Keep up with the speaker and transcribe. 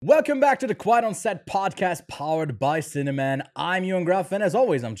Welcome back to the Quiet on Set podcast powered by Cineman. I'm Ewan Gruff, and as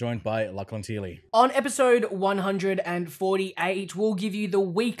always, I'm joined by Lachlan Teely. On episode 148, we'll give you the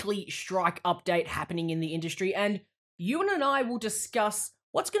weekly strike update happening in the industry, and Ewan and I will discuss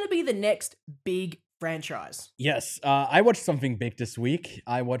what's going to be the next big franchise. Yes, I watched something big this week.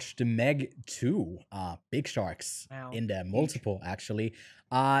 I watched The Meg 2, Big Sharks in there, multiple actually.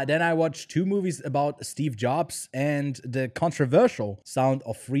 Then I watched two movies about Steve Jobs and the controversial Sound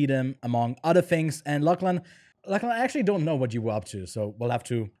of Freedom, among other things. And Lachlan, I actually don't know what you were up to, so we'll have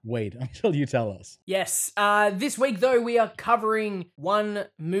to wait until you tell us. Yes, this week though, we are covering one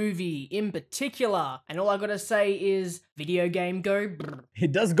movie in particular, and all I gotta say is video game go brr. He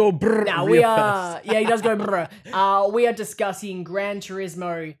does go brr. Now he does go brr. We are discussing Gran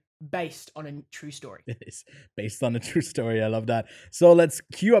Turismo, based on a true story. It is based on a true story. I love that. So let's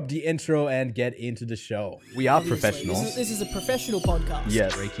cue up the intro and get into the show. We are professionals. This is a professional podcast.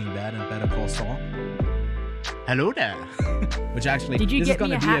 Yes. Breaking Bad and Better Call Saul. Hello there. Which actually, did you this get is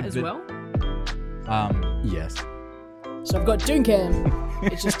me a hat as well? Yes. So I've got Dune Cam.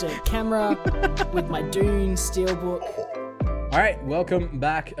 It's just a camera with my Dune steelbook. All right, welcome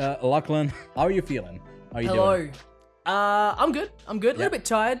back, Lachlan. How are you feeling? How are you doing? I'm good. A little bit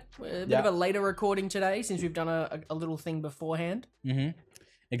tired. A bit of Yeah. a later recording today since we've done a little thing beforehand. Mm-hmm.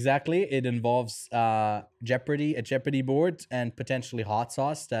 Exactly. It involves Jeopardy, a Jeopardy board, and potentially hot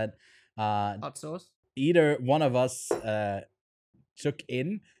sauce that Hot sauce. either one of us took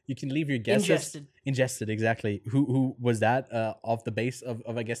in. You can leave your guesses. Ingested, exactly. Who was that off the base of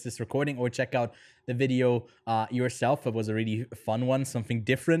I guess this recording, or check out the video yourself. It was a really fun one, something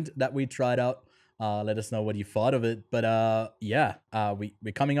different that we tried out. Let us know what you thought of it. But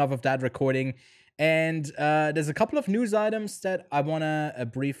we're coming off of that recording, and there's a couple of news items that I want to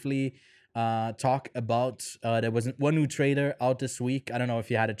briefly talk about. There was one new trailer out this week. I don't know if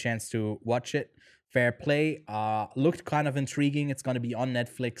you had a chance to watch it. Fair play. Looked kind of intriguing. It's going to be on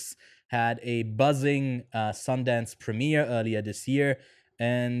Netflix. Had a buzzing Sundance premiere earlier this year,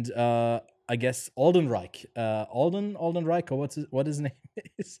 and I guess Alden Reich, Alden Reich, or what his name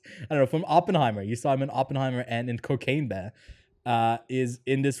is? I don't know, from Oppenheimer. You saw him in Oppenheimer and in Cocaine Bear, is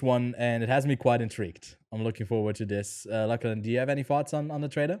in this one, and it has me quite intrigued. I'm looking forward to this. Lachlan, do you have any thoughts on the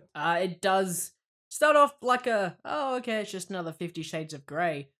trailer? It does start off like it's just another 50 Shades of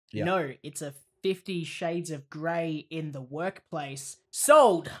Grey. Yeah. No, it's a 50 Shades of Grey in the workplace.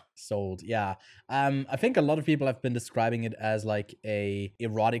 Sold, yeah. I think a lot of people have been describing it as like a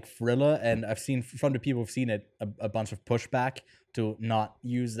erotic thriller, and I've seen from the people who've seen it a bunch of pushback to not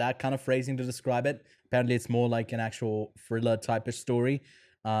use that kind of phrasing to describe it. Apparently it's more like an actual thriller type of story,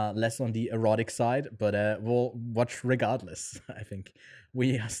 less on the erotic side, but we'll watch regardless. I think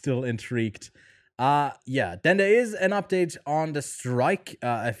we are still intrigued. Then there is an update on the strike.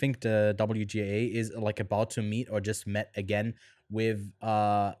 I think the WGA is like about to meet or just met again with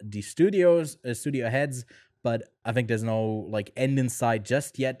the studio heads, but I think there's no like end in sight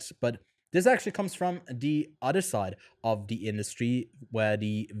just yet. But this actually comes from the other side of the industry, where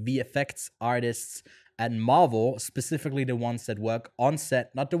the VFX artists at Marvel, specifically the ones that work on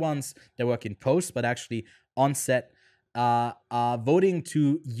set, not the ones that work in post, but actually on set, are voting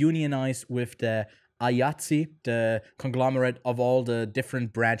to unionize with the IATSE, the conglomerate of all the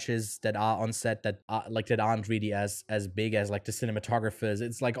different branches that are on set that aren't really as big as like the cinematographers.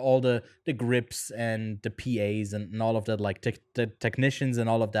 It's like all the grips and the PAs and all of that, like the technicians and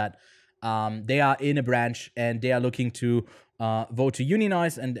all of that. They are in a branch and they are looking to vote to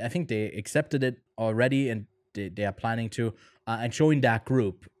unionize, and I think they accepted it already, and they are planning to and join that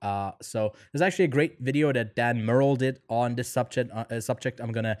group. So there's actually a great video that Dan Murrell did on this subject.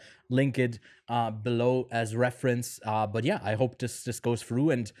 I'm gonna link it below as reference. But yeah, I hope this goes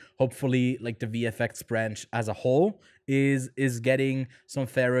through, and hopefully like the VFX branch as a whole is getting some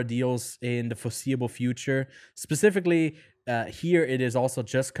fairer deals in the foreseeable future. Specifically, here it is also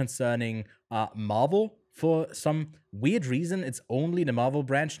just concerning Marvel. For some weird reason, it's only the Marvel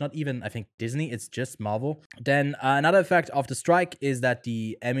branch, not even, I think, Disney. It's just Marvel. Then another effect of the strike is that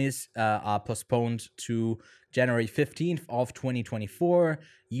the Emmys are postponed to January 15th of 2024.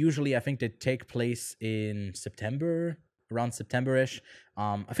 Usually, I think they take place in September, around September-ish.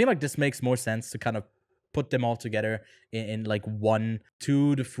 I feel like this makes more sense to kind of put them all together in like 1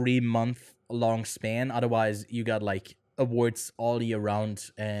 2 to 3 month long span. Otherwise, you got like awards all year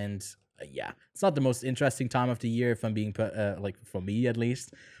round, and it's not the most interesting time of the year, if I'm being like for me at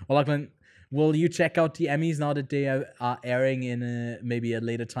least. Well, Lachlan, Will you check out the Emmys now that they are airing in maybe a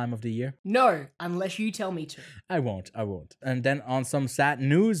later time of the year? No, unless you tell me to. I won't. And then on some sad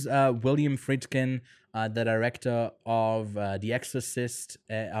news, William Friedkin, the director of The Exorcist,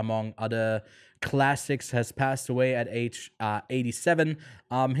 among other classics, has passed away at age 87.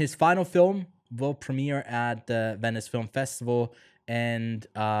 His final film will premiere at the Venice Film Festival, and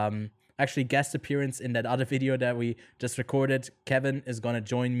actually guest appearance in that other video that we just recorded. Kevin is going to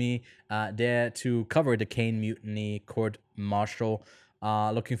join me there to cover the Kane Mutiny court martial.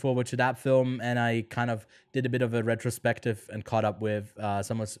 Looking forward to that film, and I kind of did a bit of a retrospective and caught up with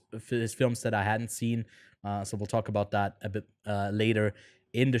some of his films that I hadn't seen. So we'll talk about that a bit later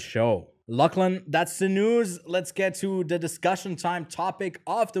in the show. Lachlan, that's the news. Let's get to the discussion time topic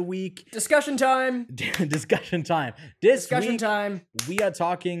of the week. Discussion time. Discussion time. This Discussion week, time. we are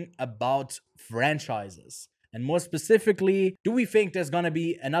talking about franchises. And more specifically, do we think there's going to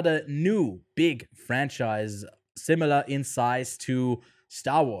be another new big franchise similar in size to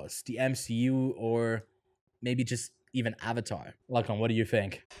Star Wars, the MCU, or maybe just even Avatar? Lachlan, what do you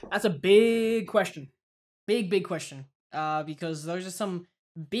think? That's a big question. Big question. Because those are some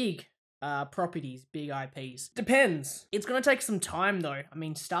big properties, big IPs. Depends. It's gonna take some time though. I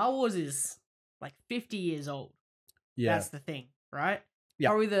mean, Star Wars is like 50 years old. Yeah. That's the thing, right? Yeah.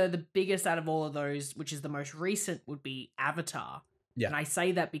 Probably the biggest out of all of those, which is the most recent, would be Avatar. Yeah. And I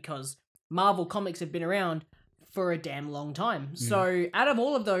say that because Marvel Comics have been around for a damn long time. Mm-hmm. So out of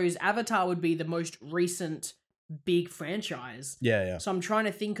all of those, Avatar would be the most recent big franchise. Yeah. So I'm trying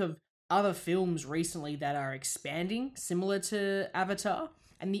to think of other films recently that are expanding similar to Avatar.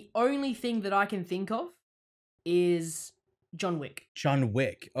 And the only thing that I can think of is John Wick. John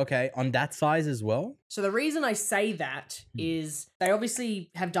Wick. Okay. On that size as well? So the reason I say that is they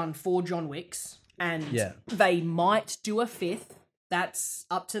obviously have done 4 John Wicks, and they might do a 5th. That's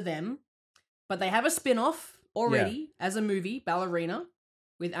up to them. But they have a spin-off already as a movie, Ballerina,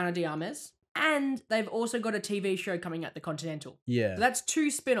 with Ana de Armas. And they've also got a TV show coming at the Continental. Yeah. So that's 2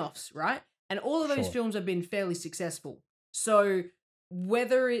 spin-offs, right? And all of those films have been fairly successful. So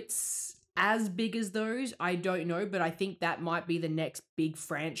whether it's as big as those, I don't know, but I think that might be the next big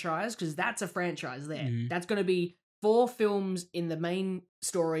franchise, because that's a franchise there. Mm-hmm. That's going to be 4 films in the main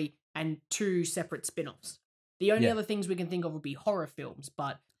story and 2 separate spin-offs. The only other things we can think of would be horror films,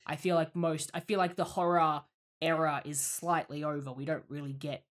 but I feel like the horror era is slightly over. We don't really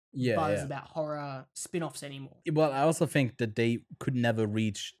get buzz about horror spin-offs anymore. Well, I also think that they could never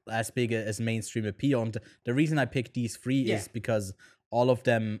reach as big as mainstream appeal. And the reason I picked these 3 is because all of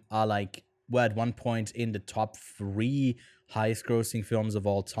them are like, were at one point in the top 3 highest grossing films of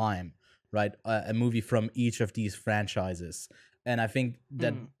all time, right? A movie from each of these franchises. And I think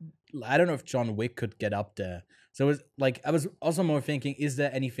that, I don't know if John Wick could get up there. So it was like, I was also more thinking, is there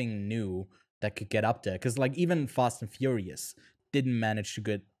anything new that could get up there? Because like even Fast and Furious didn't manage to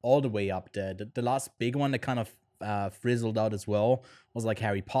get all the way up there. The last big one that kind of frizzled out as well was like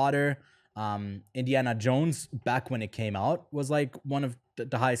Harry Potter. Indiana Jones, back when it came out, was like one of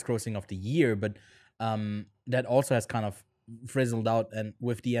the highest grossing of the year, but that also has kind of frizzled out, and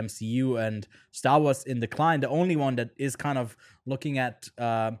with the MCU and Star Wars in decline, the only one that is kind of looking at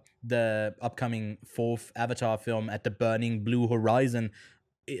the upcoming 4th Avatar film at the burning blue horizon,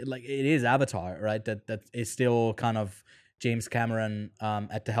 it is Avatar, right? That is still kind of James Cameron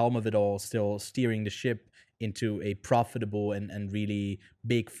at the helm of it all, still steering the ship into a profitable and really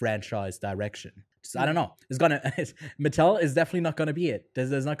big franchise direction. So I don't know. Mattel is definitely not gonna be it.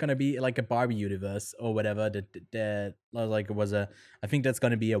 There's not gonna be like a Barbie universe or whatever. That like it was I think that's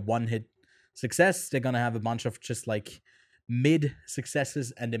gonna be a one-hit success. They're gonna have a bunch of just like mid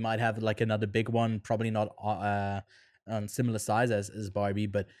successes, and they might have like another big one, probably not on similar size as Barbie,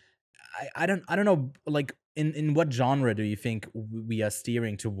 but I don't know, like in what genre do you think we are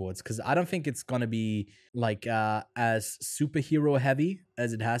steering towards? Because I don't think it's gonna be like as superhero heavy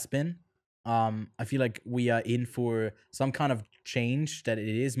as it has been. I feel like we are in for some kind of change, that it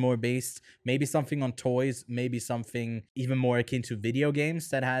is more based, maybe something on toys, maybe something even more akin to video games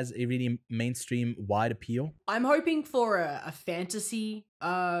that has a really mainstream wide appeal. I'm hoping for a fantasy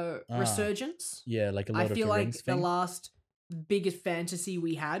resurgence. Yeah, like a Lord of the Rings I feel like thing. the last biggest fantasy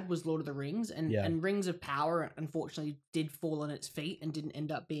we had was Lord of the Rings, and Rings of Power unfortunately did fall on its feet and didn't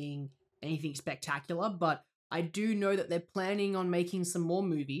end up being anything spectacular, but I do know that they're planning on making some more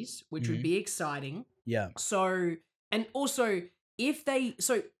movies, which would be exciting. Yeah. So, and also,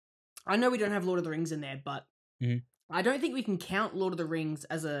 I know we don't have Lord of the Rings in there, but I don't think we can count Lord of the Rings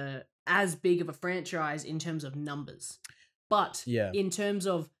as big of a franchise in terms of numbers. But in terms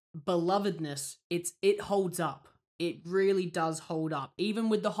of belovedness, it holds up. it really does hold up. Even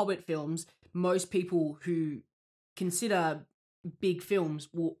with the Hobbit films, most people who consider big films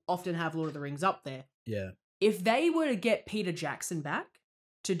will often have Lord of the Rings up there. Yeah. If they were to get Peter Jackson back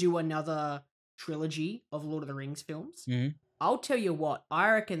to do another trilogy of Lord of the Rings films, Mhm. I'll tell you what,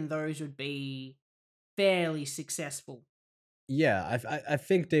 I reckon those would be fairly successful. Yeah, I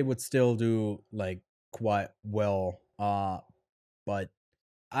think they would still do like quite well. But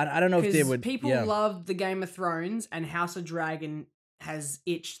I don't know if they Because would. people Yeah. love the Game of Thrones, and House of Dragon has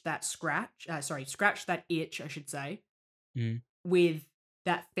scratched that itch, I should say, Mhm. with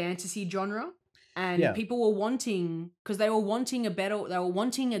that fantasy genre. And Yeah. people were wanting, because they were wanting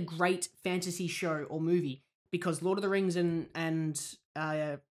a great fantasy show or movie, because Lord of the Rings and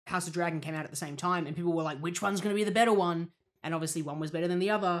House of Dragon came out at the same time, and people were like, which one's going to be the better one? And obviously one was better than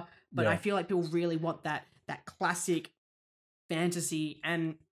the other, but I Yeah. feel like people really want that classic fantasy,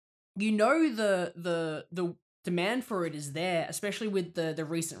 and the demand for it is there, especially with the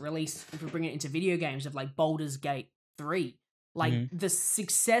recent release, if we bring it into video games, of like Baldur's Gate 3. Like, Mhm. the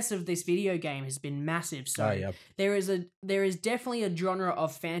success of this video game has been massive. Oh So yeah. there is definitely a genre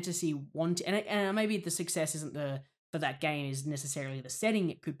of fantasy and maybe the success isn't the for that game is necessarily the setting.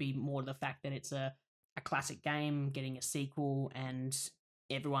 It could be more the fact that it's a classic game getting a sequel, and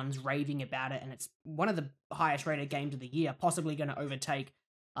everyone's raving about it, and it's one of the highest rated games of the year, possibly going to overtake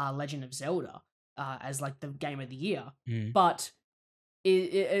Legend of Zelda as like the game of the year. Mhm. But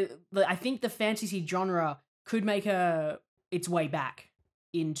I think the fantasy genre could make its way back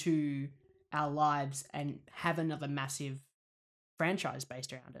into our lives and have another massive franchise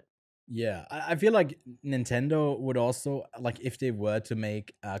based around it. Yeah, I feel like Nintendo would also, like, if they were to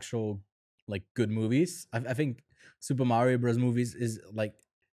make actual like good movies. I think Super Mario Bros. Movies is like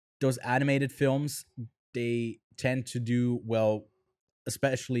those animated films. They tend to do well,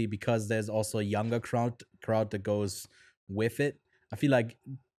 especially because there's also a younger crowd that goes with it. I feel like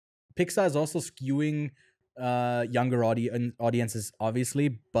Pixar is also skewing younger audiences,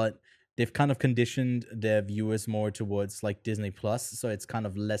 obviously, but they've kind of conditioned their viewers more towards like Disney Plus, so it's kind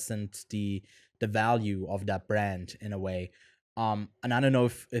of lessened the value of that brand in a way. And I don't know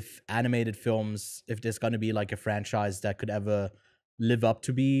if animated films, if there's gonna be like a franchise that could ever live up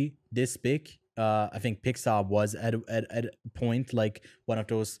to be this big. I think Pixar was at a point like one of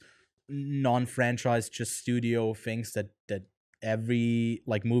those non-franchise, just studio things that every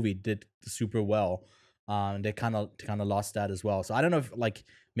like movie did super well. They kind of lost that as well. So I don't know if like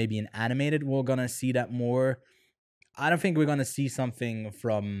maybe in animated we're gonna see that more. I don't think we're gonna see something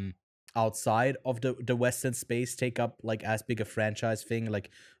from outside of the Western space take up like as big a franchise thing. Like,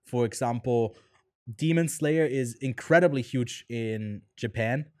 for example, Demon Slayer is incredibly huge in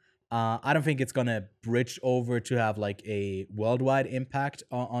Japan. I don't think it's gonna bridge over to have like a worldwide impact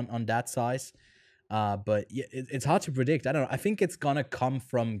on that size. But yeah, it's hard to predict. I don't know. I think it's gonna come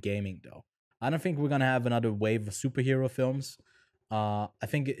from gaming though. I don't think we're gonna have another wave of superhero films. I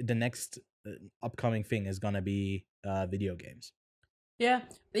think the next upcoming thing is gonna be video games. Yeah.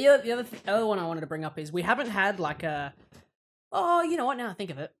 The other one I wanted to bring up is we haven't had like you know what, now I think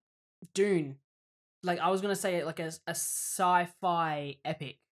of it, Dune. Like, I was gonna say it like a sci-fi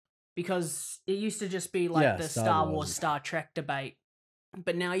epic, because it used to just be like Yeah, the Star Star Wars Wars. Star Trek debate,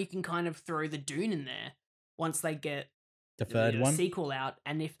 but now you can kind of throw the Dune in there once they get The third a one. sequel out,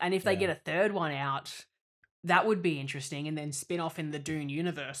 and if they Yeah. get a third one out, that would be interesting, and then spin off in the Dune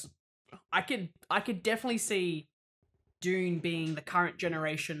universe. I could definitely see Dune being the current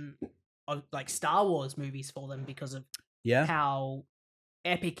generation of like Star Wars movies for them, because of Yeah. how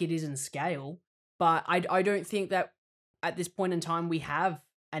epic it is in scale. But I don't think that at this point in time we have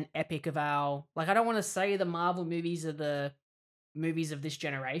an epic of our, like, I don't want to say the Marvel movies are the movies of this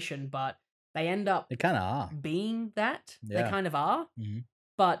generation, but they end up They kind of are. being that. They Yeah. kind of are. Hmm.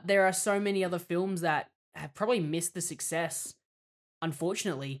 But there are so many other films that have probably missed the success,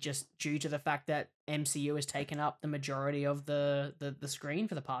 unfortunately, just due to the fact that MCU has taken up the majority of the screen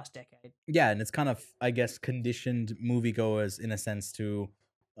for the past decade. Yeah, and it's kind of, I guess, conditioned moviegoers in a sense to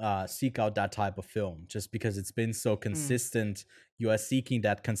seek out that type of film just because it's been so consistent. You are seeking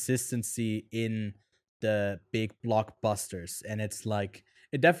that consistency in the big blockbusters, and it's like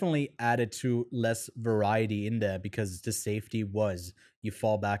it definitely added to less variety in there because the safety was you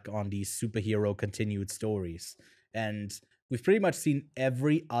fall back on these superhero continued stories, and we've pretty much seen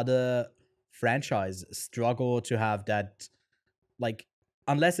every other franchise struggle to have that, like,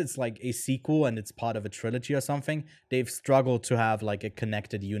 unless it's like a sequel and it's part of a trilogy or something, they've struggled to have like a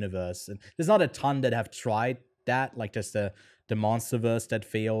connected universe. And there's not a ton that have tried that. Like, there's the MonsterVerse that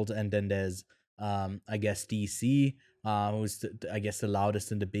failed, and then there's I guess DC, who's I guess the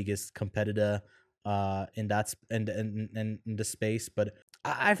loudest and the biggest competitor. in in the space. But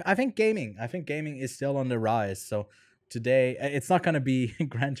I think gaming is still on the rise. So today it's not gonna be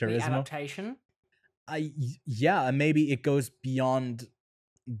Gran The Turismo. adaptation. Yeah, maybe it goes beyond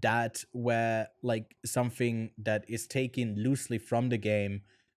that, where like something that is taken loosely from the game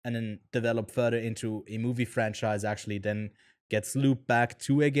and then developed further into a movie franchise actually then gets looped back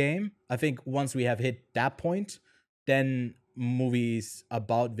to a game. I think once we have hit that point, then movies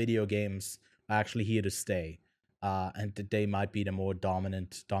about video games are actually here to stay. And that they might be the more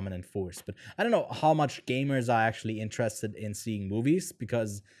dominant force. But I don't know how much gamers are actually interested in seeing movies,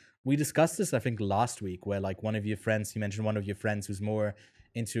 because we discussed this I think last week, where like one of your friends, you mentioned one of your friends who's more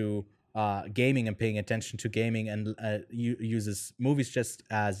into gaming and paying attention to gaming, and uses movies just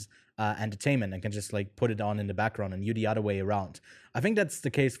as entertainment and can just like put it on in the background, and you the other way around. I think that's the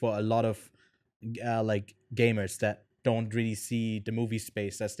case for a lot of like gamers that don't really see the movie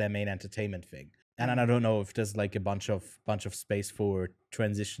space as their main entertainment thing. And I don't know if there's like a bunch of space for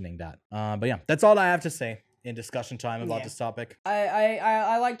transitioning that. But yeah, that's all I have to say in discussion time about this topic.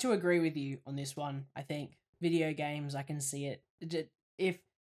 I like to agree with you on this one. I think video games, I can see it. If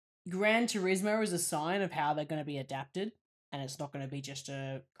Gran Turismo is a sign of how they're going to be adapted, and it's not going to be just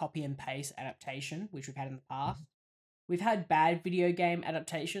a copy and paste adaptation, which we've had in the past. We've had bad video game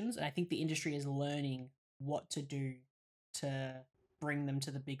adaptations, and I think the industry is learning what to do to bring them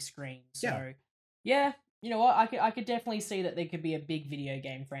to the big screen. So, yeah, you know what? I could definitely see that there could be a big video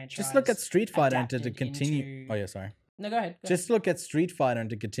game franchise. Just look at Street Fighter and to continue. Oh yeah, sorry. No, go ahead. Just look at Street Fighter and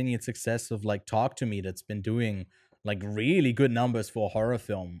the continued success of like Talk to Me, that's been doing like really good numbers for a horror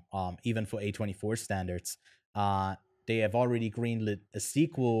film, even for A24 standards. They have already greenlit a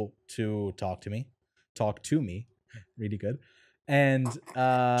sequel to Talk to Me, really good. And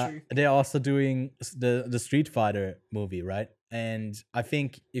they're also doing the Street Fighter movie, right? And I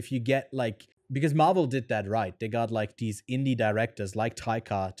think if you get like, because Marvel did that right, they got like these indie directors like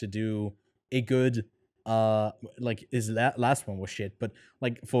Taika to do a good like his last one was shit, but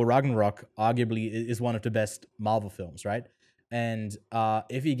like for Ragnarok arguably is one of the best Marvel films, right? And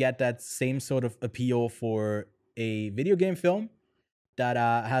if you get that same sort of appeal for a video game film that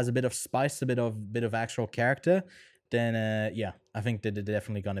has a bit of spice, a bit of actual character, then yeah, I think that they're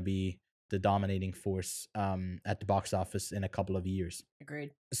definitely gonna be the dominating force at the box office in a couple of years.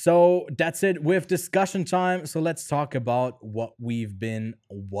 Agreed. So that's it with discussion time. So let's talk about what we've been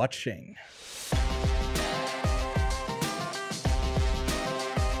watching.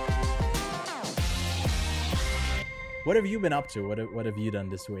 What have you been up to? What have you done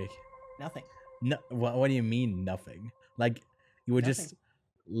this week? Nothing. No, what do you mean nothing? Like you were Nothing. just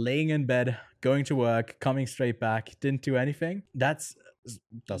laying in bed, going to work, coming straight back, didn't do anything?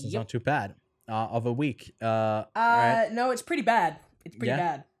 Doesn't sound too bad of a week. Right? No, it's pretty bad. It's pretty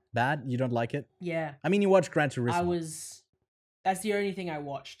bad. Bad? You don't like it? Yeah. I mean, you watched Gran Turismo. That's the only thing I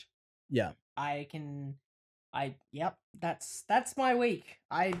watched. Yeah. Yep, that's my week.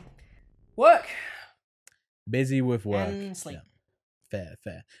 I work. Busy with work. And sleep. Yeah.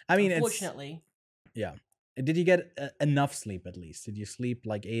 Fair. I mean, unfortunately. Yeah. Did you get enough sleep at least? Did you sleep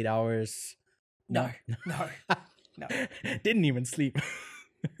like 8 hours? No. Didn't even sleep.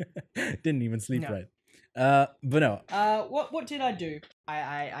 Didn't even sleep No. right. But no. What did I do?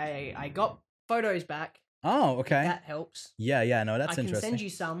 I got photos back. Oh, okay. That helps. Yeah, no, that's interesting. I can interesting. send you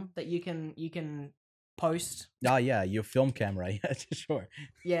some that you can post. Oh yeah, your film camera. Yeah, sure.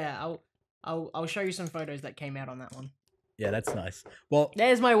 Yeah, I'll show you some photos that came out on that one. Yeah, that's nice. Well,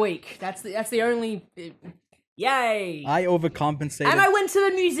 there's my week. That's the only. Yay! I overcompensated. And I went to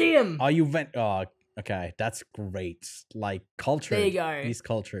the museum. Oh, you went. Oh, okay, that's great. Like cultured. There you go. He's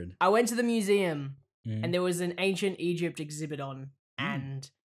cultured. I went to the museum, and there was an ancient Egypt exhibit on, and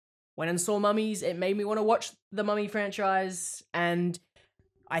went and saw mummies. It made me want to watch the Mummy franchise, and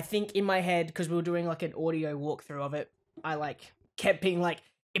I think in my head, because we were doing like an audio walkthrough of it, I like kept being like,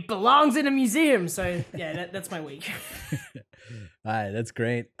 it belongs in a museum. So yeah, that's my week. All right, that's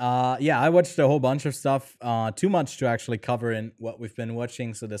great. Yeah, I watched a whole bunch of stuff. Too much to actually cover in what we've been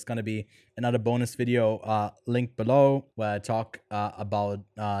watching. So there's gonna be another bonus video linked below where I talk about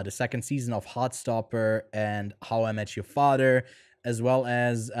the second season of Heartstopper and How I Met Your Father, as well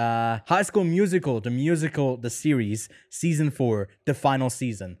as High School Musical, the series, season 4, the final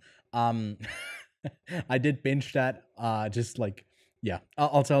season. I did binge that. Just like. Yeah,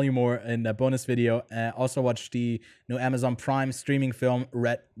 I'll tell you more in the bonus video. Also watch the new Amazon Prime streaming film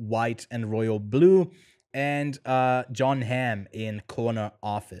Red, White, and Royal Blue. and John Hamm in Corner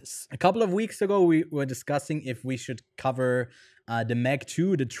Office. A couple of weeks ago, we were discussing if we should cover the Meg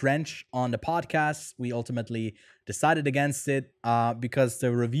 2, The Trench, on the podcast. We ultimately decided against it because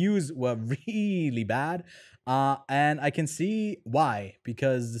the reviews were really bad. And I can see why,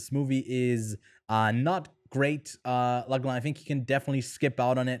 because this movie is not great. Lachlan, I think you can definitely skip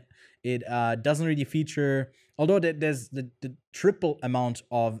out on it. It doesn't really feature, although there's the triple amount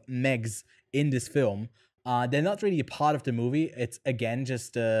of Megs in this film. They're not really a part of the movie. It's again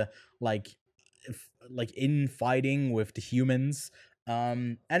just like like infighting with the humans.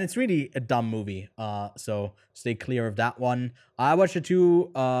 And it's really a dumb movie. So stay clear of that one. I watched the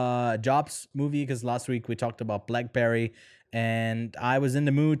two Jobs movie because last week we talked about BlackBerry, and I was in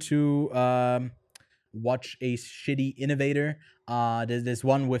the mood to watch a shitty innovator. There's this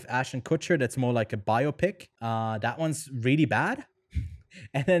one with Ashton Kutcher that's more like a biopic. That one's really bad.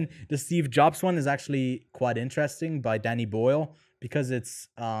 And then the Steve Jobs one is actually quite interesting, by Danny Boyle, because it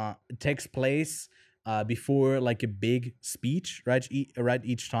takes place before like a big speech, right? Right,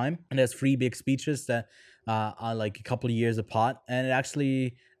 each time, and there's three big speeches that are like a couple of years apart, and it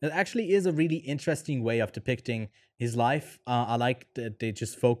actually is a really interesting way of depicting his life. I like that they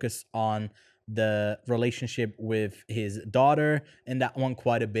just focus on the relationship with his daughter in that one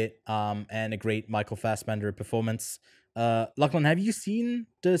quite a bit, and a great Michael Fassbender performance. Lachlan, have you seen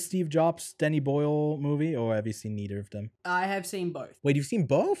the Steve Jobs, Danny Boyle movie, or have you seen neither of them? I have seen both. Wait, you've seen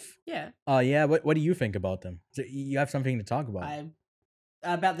both? Yeah. Yeah. What do you think about them? So you have something to talk about?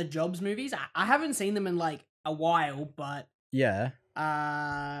 About the Jobs movies. I haven't seen them in like a while, but Yeah.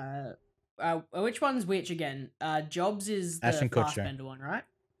 which one's which again? Jobs is the Ashton Kutcher. Fassbender one, right?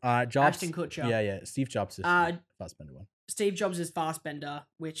 Jobs. Ashton Kutcher. Yeah. Steve Jobs is the Fassbender one. Steve Jobs is Fassbender,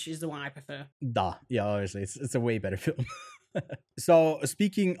 which is the one I prefer. Duh. Yeah, obviously. It's a way better film. So,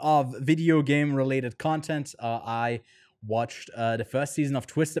 speaking of video game related content, I watched the first season of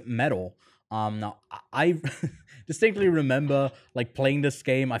Twisted Metal. Now I distinctly remember like playing this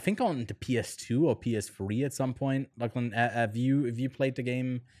game, I think on the PS2 or PS3 at some point. Like, have you played the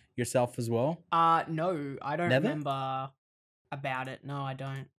game yourself as well? No, I don't Never? remember about it. No, I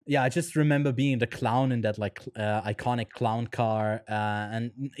don't. Yeah, I just remember being the clown in that like iconic clown car,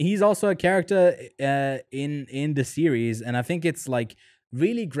 and he's also a character in the series, and I think it's like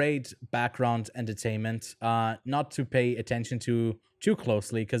really great background entertainment. Not to pay attention to too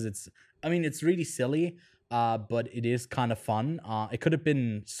closely because it's really silly, but it is kind of fun. It could have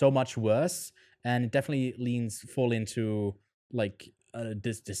been so much worse, and it definitely leans full into like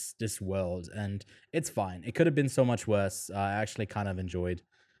this world, and it's fine. It could have been so much worse. I actually kind of enjoyed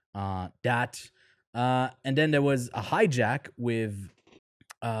that. And then there was a hijack with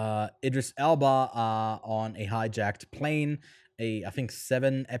Idris Elba on a hijacked plane, I think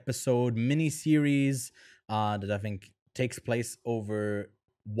 7-episode miniseries that I think takes place over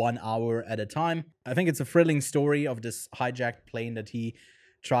 1 hour at a time. I think it's a thrilling story of this hijacked plane that he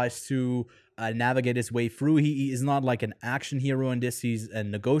tries to navigate his way through. He is not like an action hero in this. He's a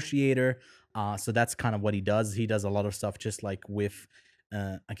negotiator. So that's kind of what he does. He does a lot of stuff just like with,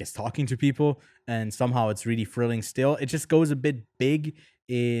 I guess, talking to people, and somehow it's really thrilling still. It just goes a bit big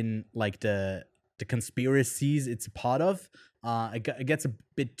in like the conspiracies it's a part of. It gets a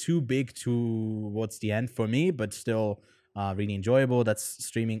bit too big towards the end for me, but still really enjoyable. That's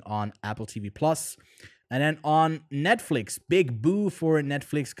streaming on Apple TV Plus. And then on Netflix, big boo for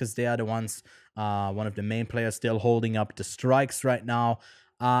Netflix because they are the ones, one of the main players still holding up the strikes right now,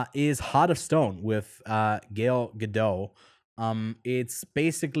 is Heart of Stone with Gal Gadot. It's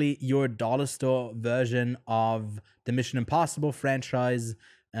basically your dollar store version of the Mission Impossible franchise.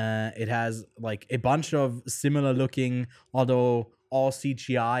 It has like a bunch of similar looking, although all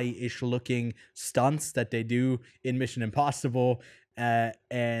CGI-ish looking stunts that they do in Mission Impossible.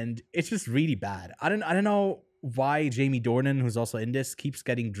 And it's just really bad. I don't know why Jamie Dornan, who's also in this, keeps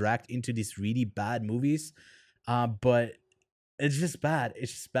getting dragged into these really bad movies. But it's just bad.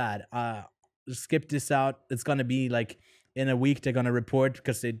 It's just bad. Skip this out. It's gonna be like in a week they're gonna report,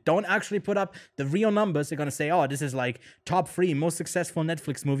 because they don't actually put up the real numbers. They're gonna say, oh, this is like top 3 most successful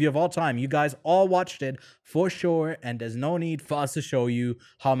Netflix movie of all time. You guys all watched it for sure, and there's no need for us to show you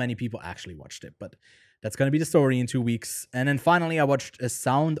how many people actually watched it. But that's going to be the story in 2 weeks. And then finally, I watched A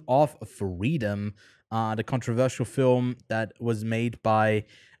Sound of Freedom, the controversial film that was made by,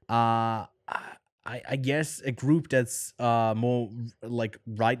 I guess, a group that's more like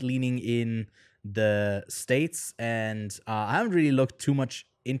right-leaning in the States. And I haven't really looked too much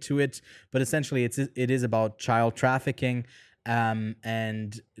into it, but essentially it is about child trafficking.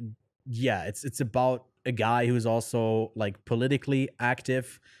 And yeah, it's about a guy who's also like politically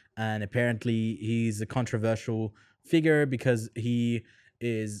active. and apparently he's a controversial figure because he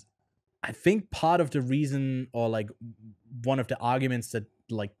is, I think, part of the reason, or like one of the arguments that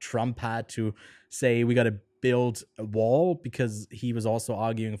like Trump had to say we got to build a wall, because he was also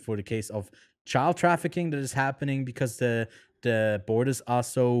arguing for the case of child trafficking that is happening because the borders are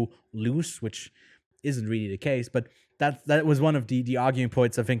so loose, which isn't really the case, but that was one of the arguing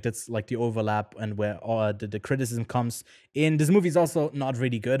points. I think that's like the overlap and where the criticism comes in. This movie is also not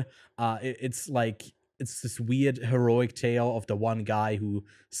really good. It's like it's this weird heroic tale of the one guy who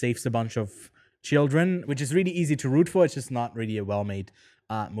saves a bunch of children, which is really easy to root for. It's just not really a well made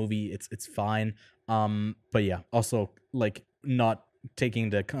movie. It's fine. But yeah, also like not taking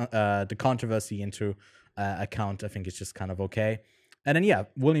the controversy into account. I think it's just kind of okay. And then yeah,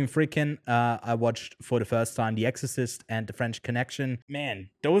 William Friedkin, I watched for the first time The Exorcist and The French Connection.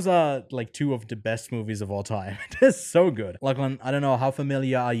 Man, those are like two of the best movies of all time. They're so good. Lachlan, I don't know, how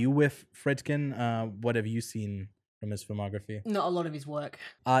familiar are you with Friedkin? What have you seen from his filmography? Not a lot of his work.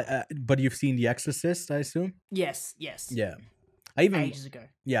 But you've seen The Exorcist, I assume? Yes. Yeah. I even Ages ago.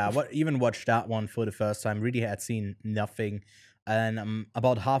 Yeah, even watched that one for the first time. Really had seen nothing, and I'm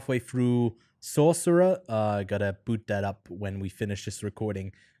about halfway through Sorcerer. Gotta boot that up when we finish this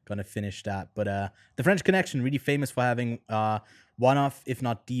recording. Gonna finish that. But The French Connection, really famous for having one of, if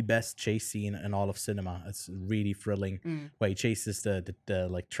not the best chase scene in all of cinema. It's really thrilling. Where he chases the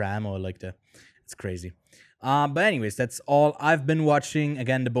like tram, or like it's crazy. But anyways, that's all I've been watching.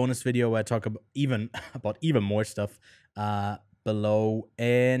 Again, the bonus video where I talk about even more stuff below.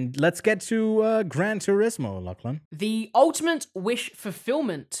 And let's get to Gran Turismo, Lachlan. The ultimate wish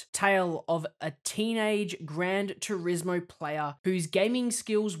fulfillment tale of a teenage Gran Turismo player whose gaming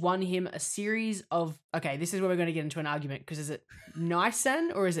skills won him a series of... Okay, this is where we're going to get into an argument, because is it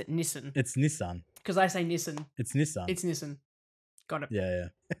Nissan or is it Nissan? It's Nissan. Because I say Nissan. It's Nissan. It's Nissan. Got it. Yeah.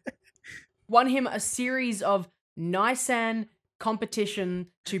 Won him a series of Nissan competition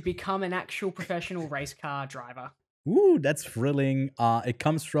to become an actual professional race car driver. Ooh, that's thrilling. It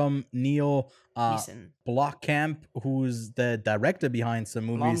comes from Neil Blomkamp, who's the director behind some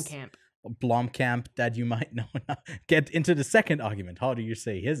movies. Blomkamp, that you might know now. Get into the second argument. How do you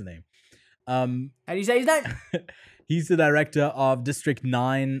say his name? How do you say his name? He's the director of District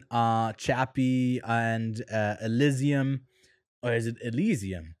 9, Chappie, and Elysium. Or is it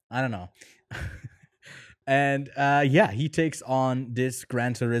Elysium? I don't know. And yeah, he takes on this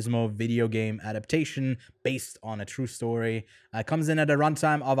Gran Turismo video game adaptation based on a true story. Comes in at a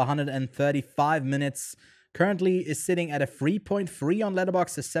runtime of 135 minutes. Currently is sitting at a 3.3 on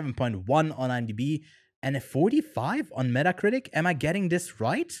Letterboxd, a 7.1 on IMDb, and a 45 on Metacritic. Am I getting this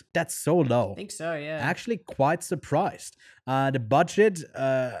right? That's so low. I think so, yeah. Actually quite surprised. The budget,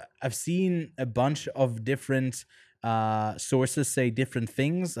 I've seen a bunch of different sources say different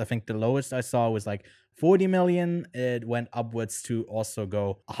things. I think the lowest I saw was like 40 million. It went upwards to also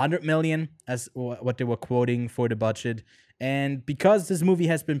go 100 million as what they were quoting for the budget. And because this movie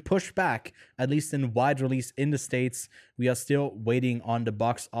has been pushed back, at least in wide release in the States, we are still waiting on the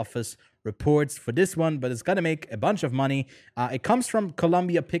box office reports for this one, but it's gonna make a bunch of money. It comes from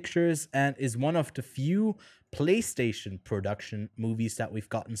Columbia Pictures and is one of the few PlayStation production movies that we've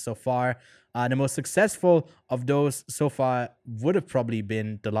gotten so far. The most successful of those so far would have probably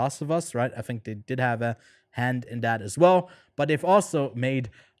been The Last of Us, right? I think they did have a hand in that as well. But they've also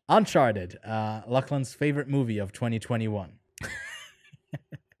made Uncharted, Lachlan's favorite movie of 2021.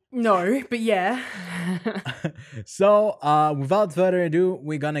 No, but yeah. So, without further ado,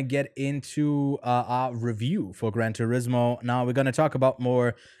 we're gonna get into our review for Gran Turismo. Now, we're gonna talk about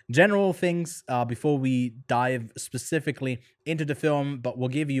more general things before we dive specifically into the film, but we'll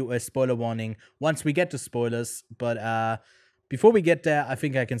give you a spoiler warning once we get to spoilers. But before we get there, I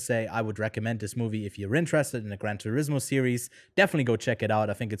think I can say I would recommend this movie if you're interested in the Gran Turismo series. Definitely go check it out.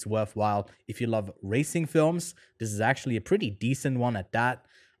 I think it's worthwhile if you love racing films. This is actually a pretty decent one at that.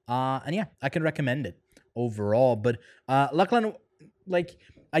 And yeah, I can recommend it overall. But Lachlan, like,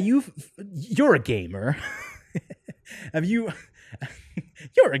 you're a gamer. You're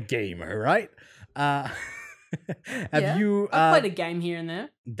a gamer, right? I've played a game here and there.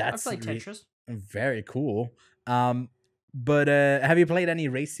 I've played Tetris. Very cool. But have you played any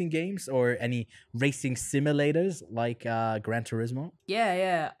racing games or any racing simulators like Gran Turismo?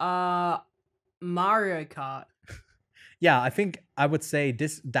 Yeah. Mario Kart. Yeah, I think I would say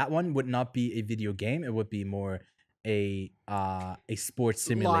that one would not be a video game. It would be more a sports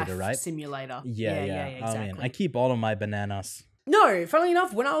simulator, right? Simulator. Yeah, exactly. Oh man, I keep all of my bananas. No, funnily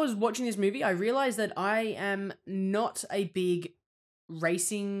enough, when I was watching this movie, I realized that I am not a big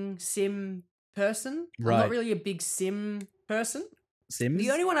racing sim person. Right. I'm not really a big sim person. sims.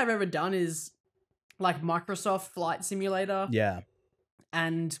 The only one I've ever done is like Microsoft Flight Simulator Yeah.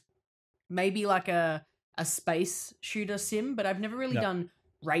 and maybe like a space shooter sim, but I've never really Yeah. done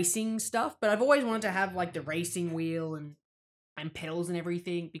racing stuff. But I've always wanted to have like the racing wheel and pedals and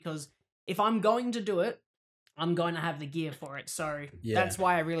everything, because if I'm going to do it, I'm going to have the gear for it. So Yeah. that's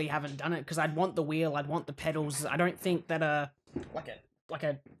why I really haven't done it, because I'd want the wheel, I'd want the pedals. I don't think that like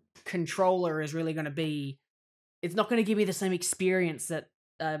a controller is really going to be. It's not going to give me the same experience that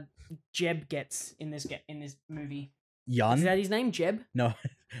Jeb gets in this movie. Jan? Is that his name, Jeb? No.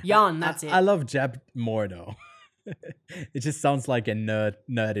 Jan, that's it. I love Jeb more though. It just sounds like a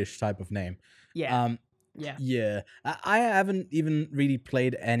nerdish type of name. Yeah. Yeah. I haven't even really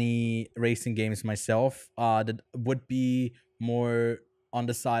played any racing games myself. That would be more on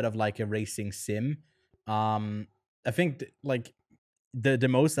the side of like a racing sim. I think like the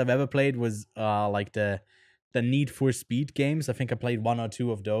most I've ever played was like the Need for Speed games. I think I played one or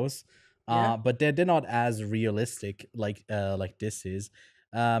two of those. Yeah. But they're not as realistic like this is.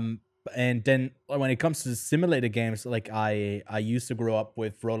 And then when it comes to simulator games, like I used to grow up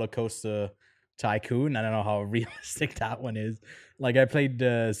with Roller Coaster Tycoon. I don't know how realistic that one is. Like I played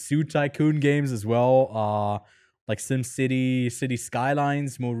the Suit Tycoon games as well. Like SimCity, City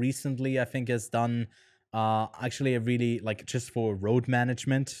Skylines more recently, I think has done actually a really like just for road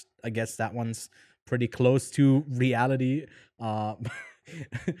management. I guess that one's pretty close to reality.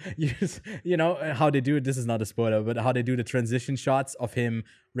 You know how they do it. This is not a spoiler, but how they do the transition shots of him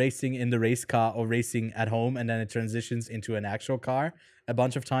racing in the race car or racing at home, and then it transitions into an actual car a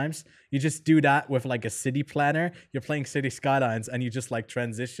bunch of times. You just do that with like a city planner. You're playing City Skylines, and you just like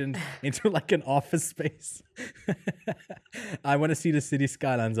transition into like an office space. I want to see the City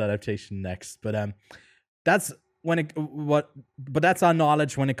Skylines adaptation next, but that's when it what but that's our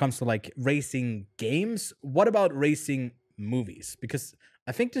knowledge when it comes to like racing games. What about racing movies? Because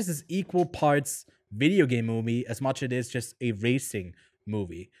I think this is equal parts video game movie as much it is just a racing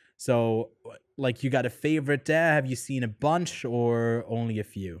movie. So like you got a favorite there? Have you seen a bunch or only a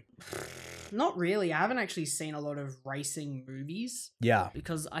few? Not really. I haven't actually seen a lot of racing movies. Yeah.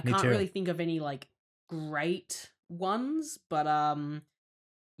 Because I Me can't too. really think of any like great ones, but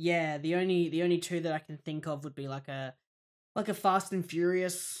yeah, the only two that I can think of would be like a Fast and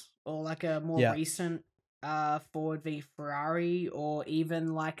Furious, or like a more Yeah. recent Ford v Ferrari, or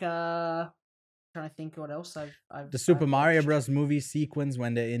even like a trying to think what else I've The Super I've Mario watched. Bros. Movie sequence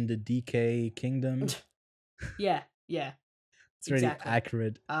when they're in the DK Kingdom. Yeah, It's really exactly.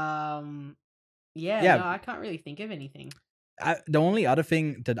 accurate. Yeah, Yeah. no, I can't really think of anything. The only other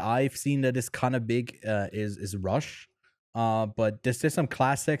thing that I've seen that is kind of big is Rush. But there's some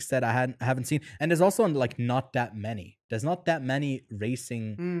classics that I haven't seen, and there's also like not that many. There's not that many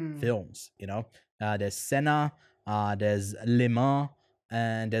racing films, you know. There's Senna, there's Le Mans,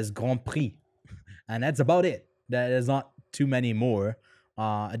 and there's Grand Prix, and that's about it. There's not too many more.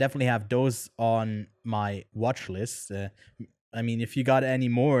 I definitely have those on my watch list. I mean, if you got any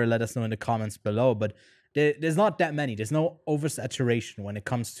more, let us know in the comments below. But there's not that many. There's no oversaturation when it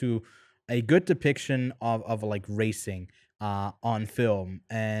comes to a good depiction of like racing on film.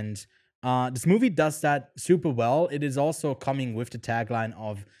 And this movie does that super well. It is also coming with the tagline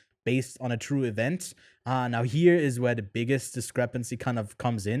of based on a true event. Now here is where the biggest discrepancy kind of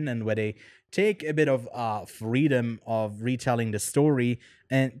comes in, and where they take a bit of freedom of retelling the story.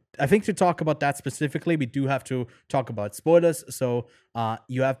 And I think to talk about that specifically, we do have to talk about spoilers. So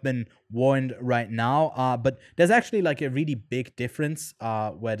you have been warned right now. But there's actually like a really big difference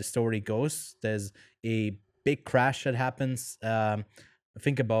where the story goes. There's a big crash that happens. I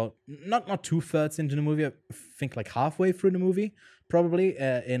think about not 2/3 into the movie. I think like halfway through the movie, probably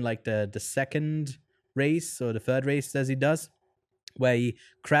in like the second race or the third race as he does, where he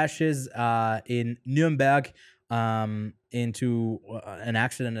crashes in Nuremberg into an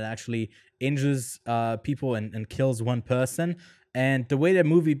accident that actually injures people and kills one person. And the way the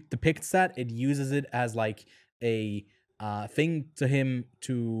movie depicts that, it uses it as like a thing to him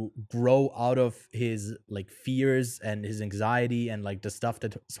to grow out of his like fears and his anxiety and like the stuff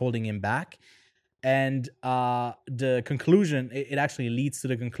that's holding him back. And the conclusion, it actually leads to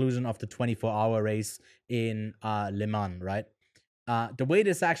the conclusion of the 24-hour race in Le Mans, right? The way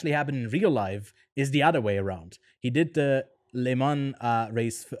this actually happened in real life is the other way around. He did the Le Mans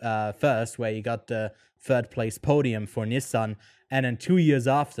race first, where he got the third place podium for Nissan, and then 2 years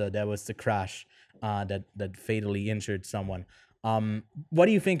after there was the crash that fatally injured someone. What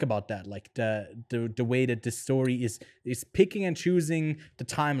do you think about that? Like the way that this story is picking and choosing the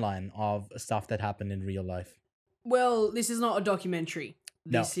timeline of stuff that happened in real life? Well, this is not a documentary.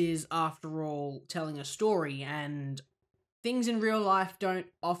 No. This is, after all, telling a story, and things in real life don't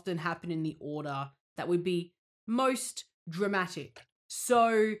often happen in the order that would be most dramatic.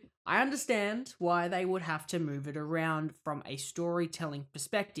 So I understand why they would have to move it around from a storytelling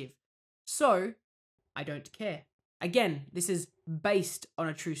perspective. So I don't care. Again, this is based on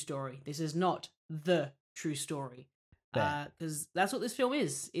a true story. This is not the true story. Fair. Because that's what this film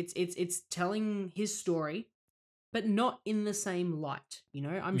is. It's telling his story, but not in the same light. You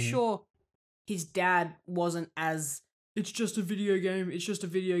know, I'm Mhm. sure his dad wasn't as it's just a video game. It's just a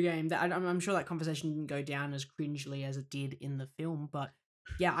video game. That I'm sure that conversation didn't go down as cringely as it did in the film. But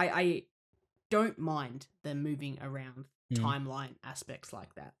yeah, I don't mind them moving around Mhm. timeline aspects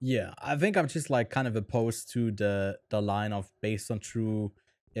like that. Yeah, I think I'm just like kind of opposed to the line of based on true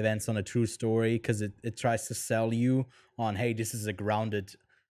events on a true story, because it tries to sell you on, hey, this is a grounded,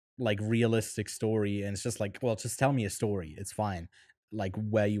 like, realistic story, and it's just like, well, just tell me a story, it's fine, like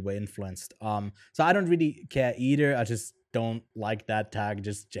where you were influenced. So I don't really care either. I just don't like that tag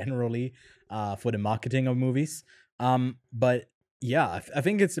just generally for the marketing of movies. But yeah, I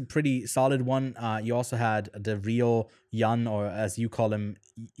think it's a pretty solid one. You also had the real Jan, or as you call him,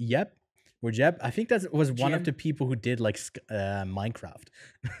 Yep, or Jeb. I think that was one of Jeb. the people who did like Minecraft.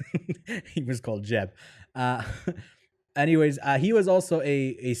 He was called Jeb. Uh, anyways, he was also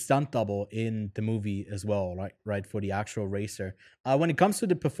a stunt double in the movie as well, right, for the actual racer. When it comes to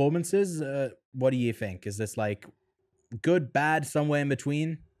the performances, what do you think? Is this like good, bad, somewhere in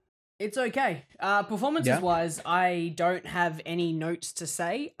between? It's okay. Performances Yeah. wise, I don't have any notes to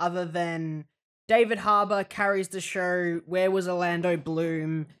say other than David Harbour carries the show. Where was Orlando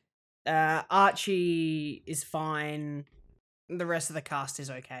Bloom? Archie is fine. The rest of the cast is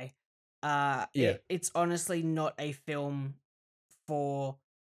okay. Yeah. It's honestly not a film for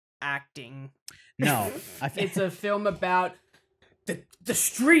acting. No, I It's think a film about the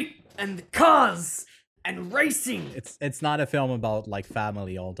street and the cars and racing. it's not a film about like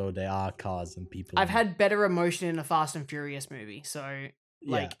family, although there are cars and people I've in it. had better emotion in a Fast and Furious movie, so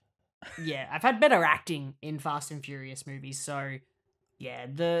Yeah. like, yeah, I've had better acting in Fast and Furious movies, so yeah,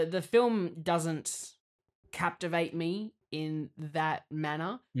 the film doesn't captivate me in that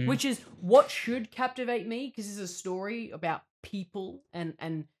manner, Mhm. which is what should captivate me because it's a story about people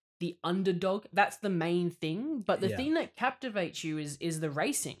and the underdog. That's the main thing, but the Yeah. thing that captivates you is the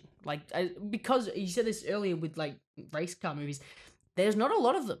racing. Like because you said this earlier with like race car movies, there's not a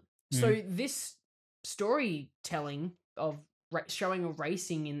lot of them. Mhm. So this storytelling of showing a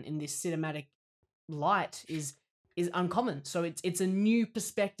racing in this cinematic light is uncommon. So it's a new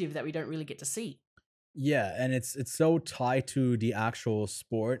perspective that we don't really get to see. Yeah, and it's so tied to the actual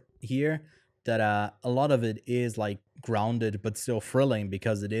sport here that a lot of it is like grounded but still thrilling,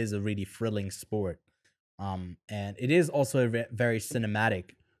 because it is a really thrilling sport. And it is also a very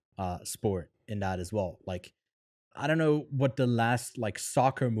cinematic sport in that as well. Like, I don't know what the last like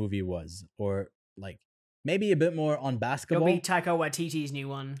soccer movie was, or like maybe a bit more on It'll be basketball. Taika Waititi's new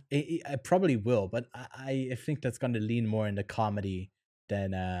one. I probably will, but I think that's going to lean more into comedy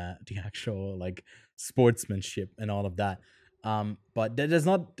than the actual like sportsmanship and all of that. But there's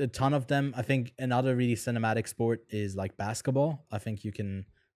not a ton of them. I think another really cinematic sport is like basketball. I think you can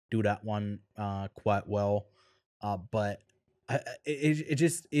do that one quite well. But it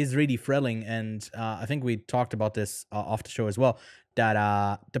just is really thrilling, and I think we talked about this off the show as well.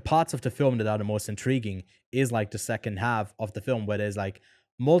 That the parts of the film that are the most intriguing is like the second half of the film, where there's like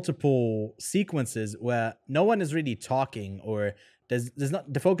multiple sequences where no one is really talking, or there's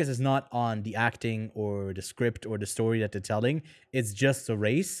not, the focus is not on the acting or the script or the story that they're telling. It's just a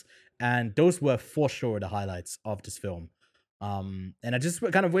race, and those were for sure the highlights of this film. And I just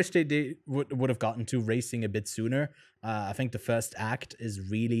kind of wish they would have gotten to racing a bit sooner. I think the first act is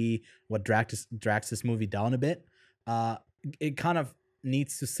really what drags this movie down a bit. Uh, it kind of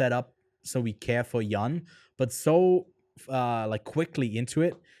needs to set up so we care for Jan, but so like quickly into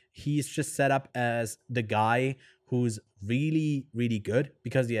it, he's just set up as the guy who's really really good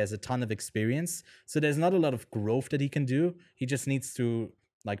because he has a ton of experience. So there's not a lot of growth that he can do. He just needs to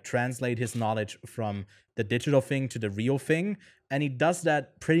like translate his knowledge from the digital thing to the real thing, and he does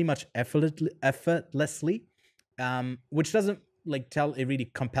that pretty much effortlessly, which doesn't like tell a really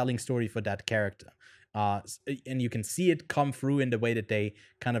compelling story for that character. And you can see it come through in the way that they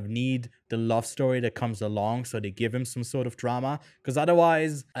kind of need the love story that comes along, so they give him some sort of drama, because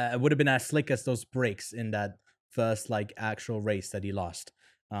otherwise it would have been as slick as those breaks in that first like actual race that he lost.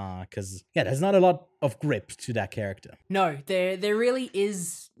 Because yeah, there's not a lot of grip to that character. No, there really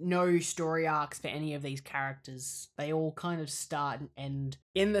is no story arcs for any of these characters. They all kind of start and end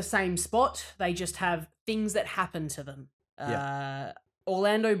in the same spot. They just have things that happen to them. Yeah.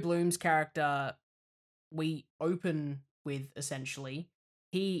 Orlando Bloom's character, we open with, essentially.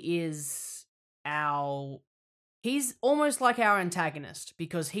 He's almost like our antagonist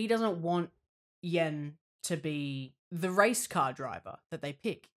because he doesn't want Yen to be the race car driver that they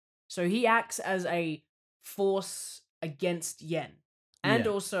pick. So he acts as a force against Yen and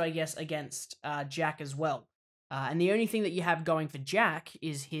Yeah. also, I guess, against Jack as well. And the only thing that you have going for Jack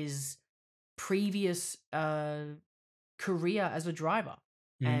is his previous career as a driver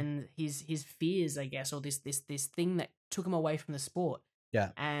Mhm. and his fears, I guess, or this thing that took him away from the sport.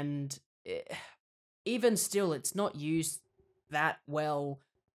 Yeah. And even still, it's not used that well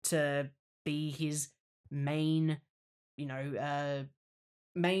to be his main,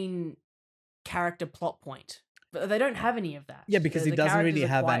 main character plot point. But they don't have any of that. Yeah, because he The doesn't characters really are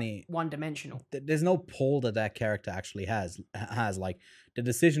have quite any. one-dimensional. There's no pull that that character actually has like the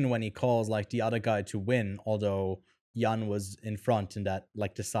decision when he calls like the other guy to win, although Jan was in front in that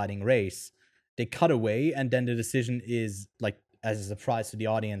like deciding race. They cut away, and then the decision is like as a surprise to the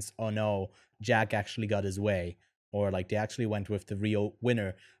audience. Oh no, Jack actually got his way, or like they actually went with the real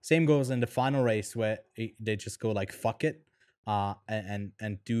winner. Same goes in the final race where they just go like fuck it,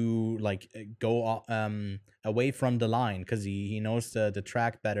 and do like go away from the line because he knows the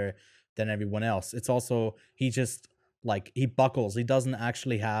track better than everyone else. It's also he just like he buckles. He doesn't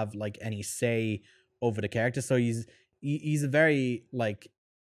actually have like any say over the character, so he's a very like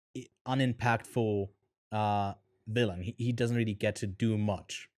unimpactful villain. He doesn't really get to do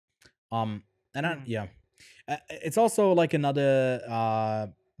much. Um, and I, Mm. yeah, it's also like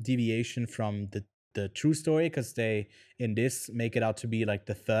another deviation from the true story because they in this make it out to be like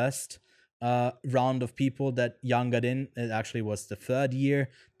the first round of people that Young got in. It actually was the third year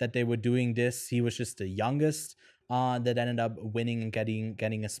that they were doing this. He was just the youngest that ended up winning and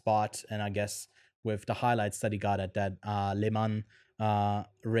getting a spot. And I guess with the highlights that he got at that Le Mans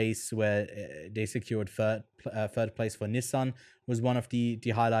race where they secured third place for Nissan was one of the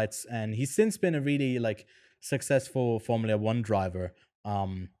highlights. And he's since been a really like successful Formula One driver.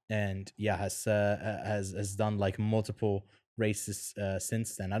 And yeah, has done like multiple races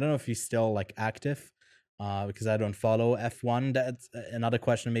since then. I don't know if he's still like active, because I don't follow F1. That's another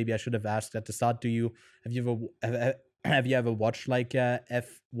question maybe I should have asked at the start. Have you have you ever watched like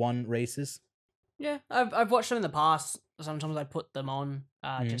F1 races? Yeah, I've watched them in the past. Sometimes I put them on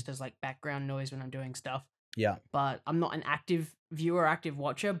Mhm. just as like background noise when I'm doing stuff. Yeah, But I'm not an active viewer, active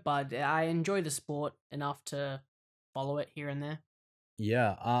watcher. But I enjoy the sport enough to follow it here and there.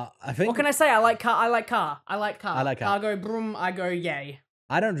 yeah. I What can think I say? I like car. I like car. I like I car. like Car go broom. I go yay.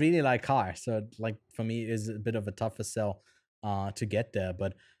 I don't really like cars, so like for me is a bit of a tougher sell to get there.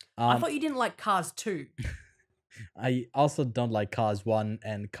 But I um thought you didn't like cars too. I also don't like Cars 1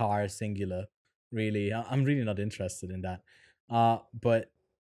 and Car Singular. Really, I'm really not interested in that. But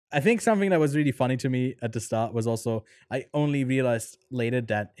I think something that was really funny to me at the start was also I only realized later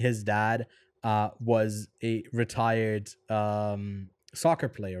that his dad was a retired soccer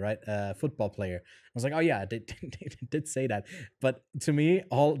player, right? Football player. I was like, oh yeah, they did say that. But to me,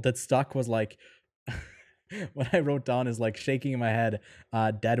 all that stuck was like what I wrote down is like shaking in my head.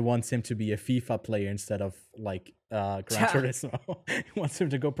 Dad wants him to be a FIFA player instead of like Gran Turismo. He wants him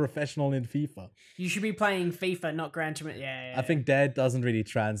to go professional in FIFA. You should be playing FIFA, not Gran Turismo. Yeah, I think that doesn't really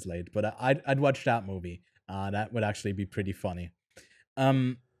translate, but I'd watch that movie. That would actually be pretty funny.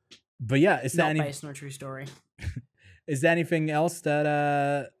 Um, but yeah, not based on a true story. is there anything else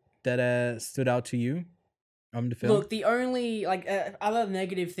that stood out to you on the film? Look, the only like other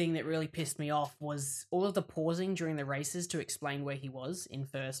negative thing that really pissed me off was all of the pausing during the races to explain where he was in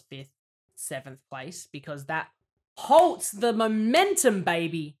first, fifth, seventh place because that halts the momentum,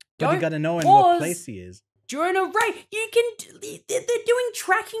 baby. But Don't you gotta know in pause what place he is. during a race. They're doing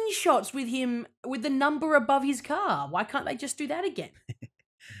tracking shots with him with the number above his car. Why can't they just do that again?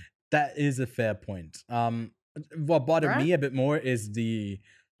 That is a fair point. What bothered Right? me a bit more is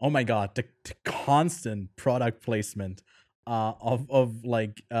oh my god, the constant product placement of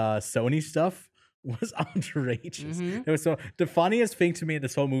like Sony stuff was outrageous. Mm-hmm. It was so the funniest thing to me in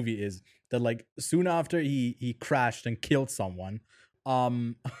this whole movie is that like soon after he crashed and killed someone,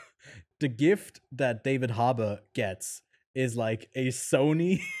 um the gift that David Harbour gets is like a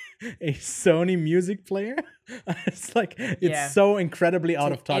Sony a Sony music player. It's like Yeah. it's so incredibly out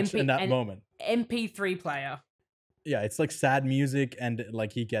an of touch MP in that an moment. MP3 player. Yeah, it's like sad music and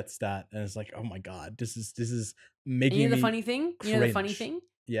like he gets that and it's like, "Oh my god, this is And making you know the me funny thing? cringe." You know the funny thing?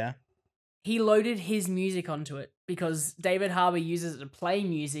 Yeah. He loaded his music onto it because David Harbour uses it to play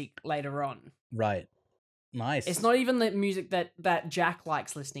music later on. Right. Nice. It's not even the music that Jack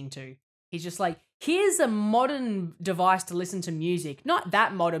likes listening to. He's just like, here's a modern device to listen to music. Not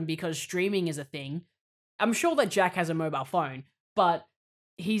that modern because streaming is a thing. I'm sure that Jack has a mobile phone, but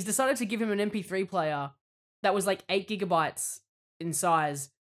he's decided to give him an MP3 player that was like 8 gigabytes in size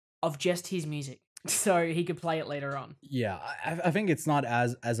of just his music, so he could play it later on. Yeah, I think it's not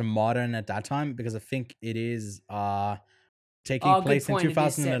as modern at that time because I think it is taking Oh, good place in point. It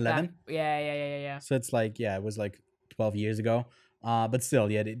is set back. 2011. Yeah. So it's like, yeah, it was like 12 years ago. But still,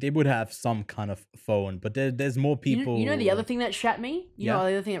 yeah, they would have some kind of phone. But there's more people. You know the other thing that shat me? You know Yeah.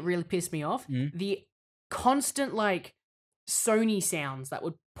 the other thing that really pissed me off? Mhm. The constant, like, Sony sounds that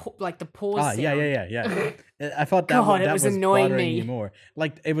would, like, the pause sound. Yeah. I thought that God, it that was was annoying bothering me. me more.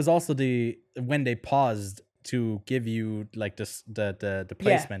 Like it was also when they paused to give you like the Yeah.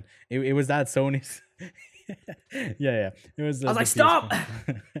 placement. It was that Sony's. Yeah. It was. I was like, the stop!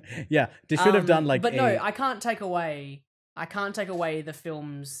 PS1. Yeah, they should have done like. But no, I can't take away the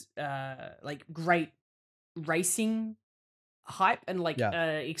film's like great racing hype and like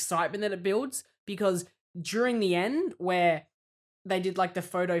Yeah. excitement that it builds, because during the end where they did like the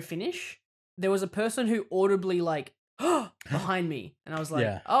photo finish, there was a person who audibly like behind me, and I was like,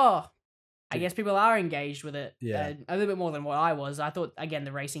 Yeah. oh, I guess people are engaged with it. Yeah. A little bit more than what I was. I thought again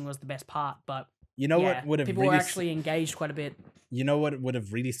the racing was the best part, but You know yeah, what would have people really were actually engaged quite a bit. you know what would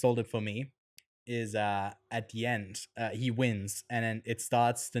have really sold it for me is at the end he wins and then it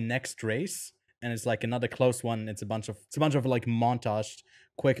starts the next race and it's like another close one. It's a bunch of like montaged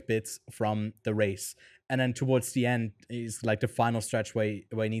quick bits from the race, and then towards the end is like the final stretch where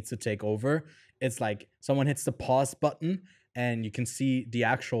he needs to take over. It's like someone hits the pause button and you can see the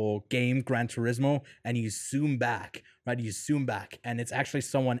actual game Gran Turismo and you zoom back, right? You zoom back and it's actually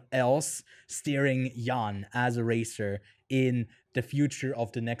someone else steering Jan as a racer in the future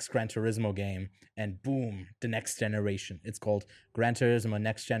of the next Gran Turismo game. And boom, the next generation. It's called Gran Turismo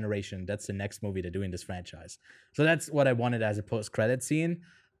Next Generation. That's the next movie they're doing this franchise. So that's what I wanted as a post-credit scene.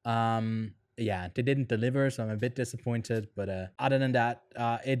 Yeah, they didn't deliver, so I'm a bit disappointed. But other than that,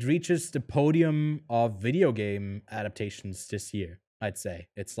 it reaches the podium of video game adaptations this year, I'd say.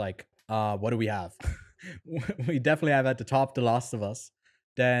 It's like, what do we have? We definitely have at the top The Last of Us.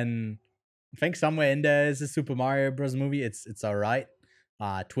 Then I think somewhere in there is a Super Mario Bros. Movie. It's all right.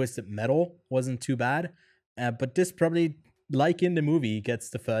 Twisted Metal wasn't too bad. But this probably, like in the movie, gets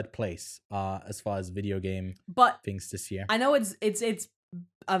the third place as far as video game But things this year. I know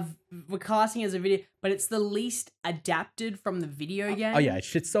we're casting it as a video, but it's the least adapted from the video game. Oh yeah, it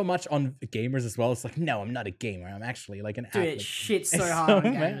shits so much on gamers as well. It's like, no, I'm not a gamer. I'm actually like an Dude, athlete. it shits so It's hard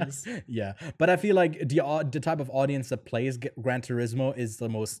on mad. gamers. Yeah, but I feel like the type of audience that plays Gran Turismo is the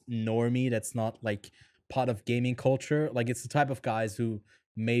most normie. That's not like part of gaming culture. Like it's the type of guys who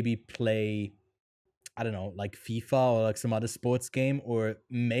maybe play, I don't know, like FIFA or like some other sports game or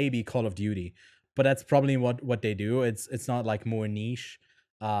maybe Call of Duty. But that's probably what they do. It's not like more niche.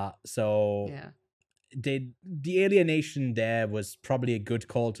 So Yeah. the alienation there was probably a good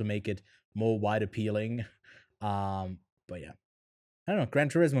call to make it more wide appealing. But yeah, I don't know. Gran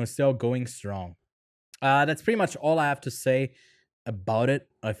Turismo is still going strong. That's pretty much all I have to say about it,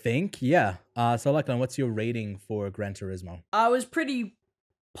 I think. Yeah. So Lachlan, what's your rating for Gran Turismo? I was pretty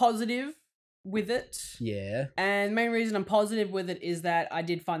positive with it. Yeah. And the main reason I'm positive with it is that I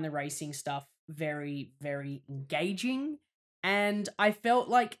did find the racing stuff very, very engaging. And I felt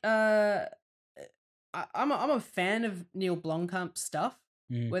like I'm a fan of Neil Blomkamp's stuff,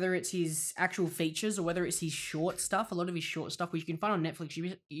 whether it's his actual features or whether it's his short stuff. A lot of his short stuff, which you can find on Netflix,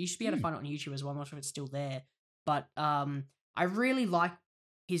 you used to be able to find it on YouTube as well. I'm not sure if it's still there, but I really like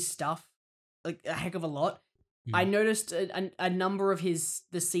his stuff like a heck of a lot. I noticed a number of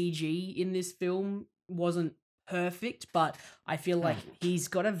the CG in this film wasn't perfect, but I feel like he's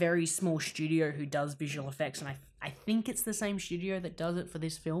got a very small studio who does visual effects, and I think it's the same studio that does it for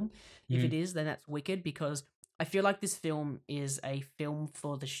this film. If it is, then that's wicked, because I feel like this film is a film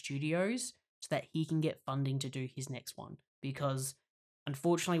for the studios so that he can get funding to do his next one, because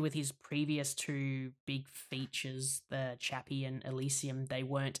unfortunately with his previous two big features, the Chappie and Elysium, they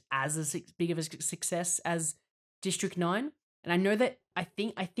weren't as big of a success as District 9. And I know that I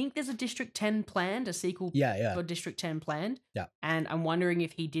think there's a District 10 planned, a sequel for District 10 planned. Yeah. And I'm wondering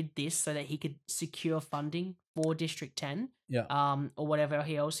if he did this so that he could secure funding for District 10. Yeah. Or whatever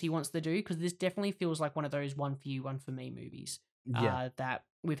else he wants to do, because this definitely feels like one of those one for you, one for me movies that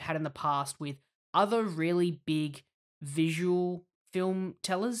we've had in the past with other really big visual film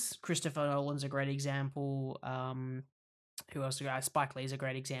tellers. Christopher Nolan's a great example. Who else? Spike Lee's a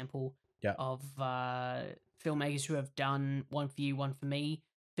great example of filmmakers who have done one for you, one for me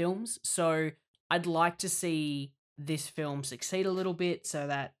films. So I'd like to see this film succeed a little bit so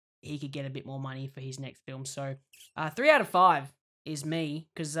that he could get a bit more money for his next film. So 3 out of 5. is me,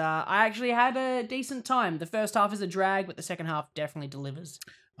 because I actually had a decent time. The first half is a drag, but the second half definitely delivers.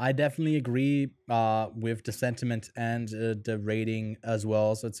 I definitely agree with the sentiment and the rating as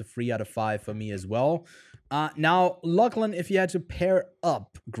well. So it's a 3 out of 5 for me as well. Now, Lachlan, if you had to pair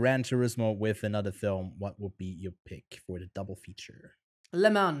up Gran Turismo with another film, what would be your pick for the double feature?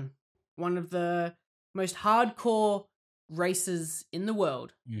 Le Mans, one of the most hardcore races in the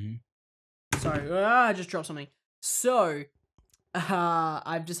world. Sorry, I just dropped something. So,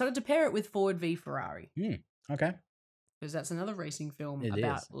 I've decided to pair it with Ford v Ferrari. Okay. Because that's another racing film It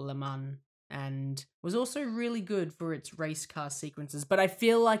about is. Le Mans and was also really good for its race car sequences. But I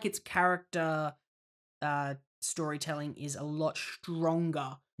feel like its character storytelling is a lot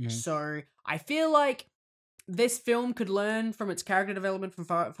stronger. So I feel like this film could learn from its character development from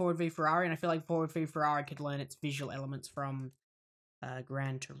Ford v Ferrari, and I feel like Ford v Ferrari could learn its visual elements from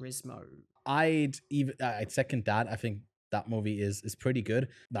Gran Turismo. I'd second that. I think that movie is pretty good.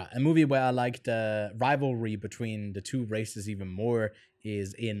 But a movie where I like the rivalry between the two races even more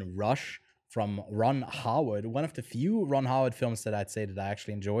is in Rush from Ron Howard. One of the few Ron Howard films that I'd say that I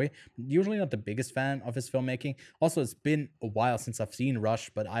actually enjoy. Usually not the biggest fan of his filmmaking. Also, it's been a while since I've seen Rush,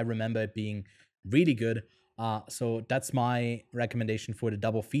 but I remember it being really good. So that's my recommendation for the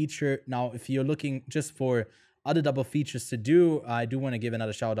double feature. Now, if you're looking just for other double features to do, I do want to give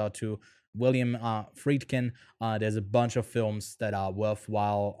another shout out to William Friedkin. There's a bunch of films that are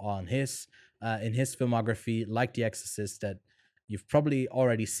worthwhile on his in his filmography, like The Exorcist, that you've probably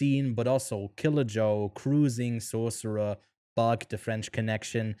already seen, but also Killer Joe, Cruising, Sorcerer, Bug, The French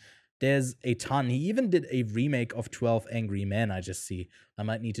Connection. There's a ton. He even did a remake of 12 Angry Men, I just see. I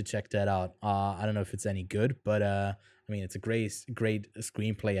might need to check that out. I don't know if it's any good, but I mean, it's a great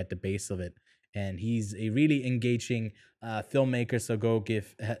screenplay at the base of it. And he's a really engaging filmmaker, so go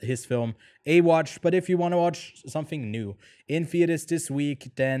give his film a watch. But if you want to watch something new in theaters this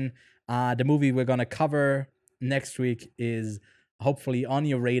week, then the movie we're going to cover next week is hopefully on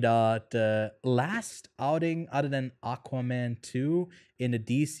your radar, the last outing other than Aquaman 2 in the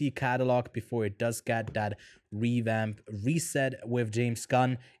DC catalog before it does get that reset with James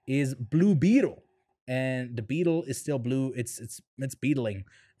Gunn is Blue Beetle. And the beetle is still blue. It's beetling,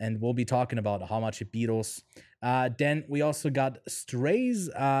 and we'll be talking about how much it beetles. Then we also got Strays,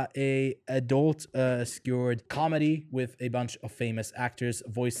 a adult skewered comedy with a bunch of famous actors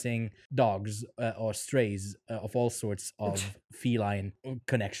voicing dogs or strays of all sorts of feline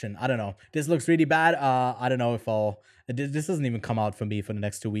connection. I don't know. This looks really bad. I don't know if I'll. This doesn't even come out for me for the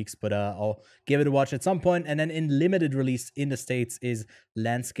next 2 weeks, but I'll give it a watch at some point. And then in limited release in the States is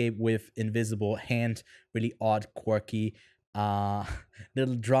Landscape with Invisible Hand. Really odd, quirky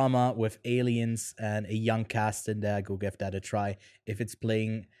little drama with aliens and a young cast in there. Go give that a try if it's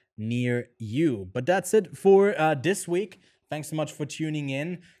playing near you. But that's it for this week. Thanks so much for tuning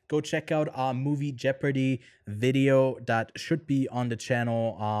in. Go check out our Movie Jeopardy video that should be on the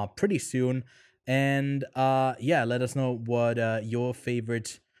channel pretty soon. And yeah, let us know what your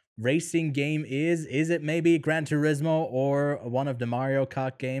favorite racing game is. Is it maybe Gran Turismo or one of the Mario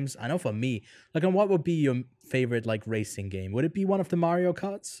Kart games? I know for me, like, what would be your favorite like racing game? Would it be one of the Mario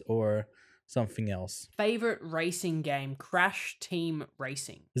Karts or something else? Favorite racing game, Crash Team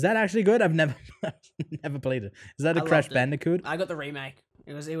Racing. Is that actually good? I've never never played it. Is that a Crash Bandicoot? I got the remake.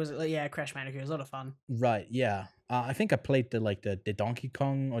 It was yeah, Crash Bandicoot. It was a lot of fun. Right, yeah. I think I played the Donkey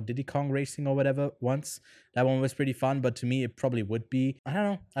Kong or Diddy Kong Racing or whatever once. That one was pretty fun, but to me it probably would be. I don't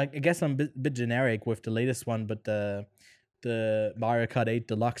know. I guess I'm a bit generic with the latest one, but the Mario Kart 8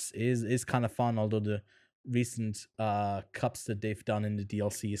 Deluxe is kind of fun, although the recent cups that they've done in the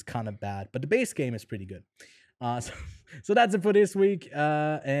DLC is kind of bad. But the base game is pretty good. So that's it for this week,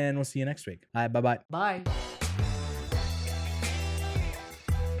 and we'll see you next week. All right, bye-bye. Bye.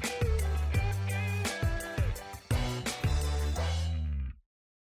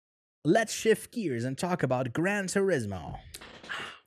 Let's shift gears and talk about Gran Turismo.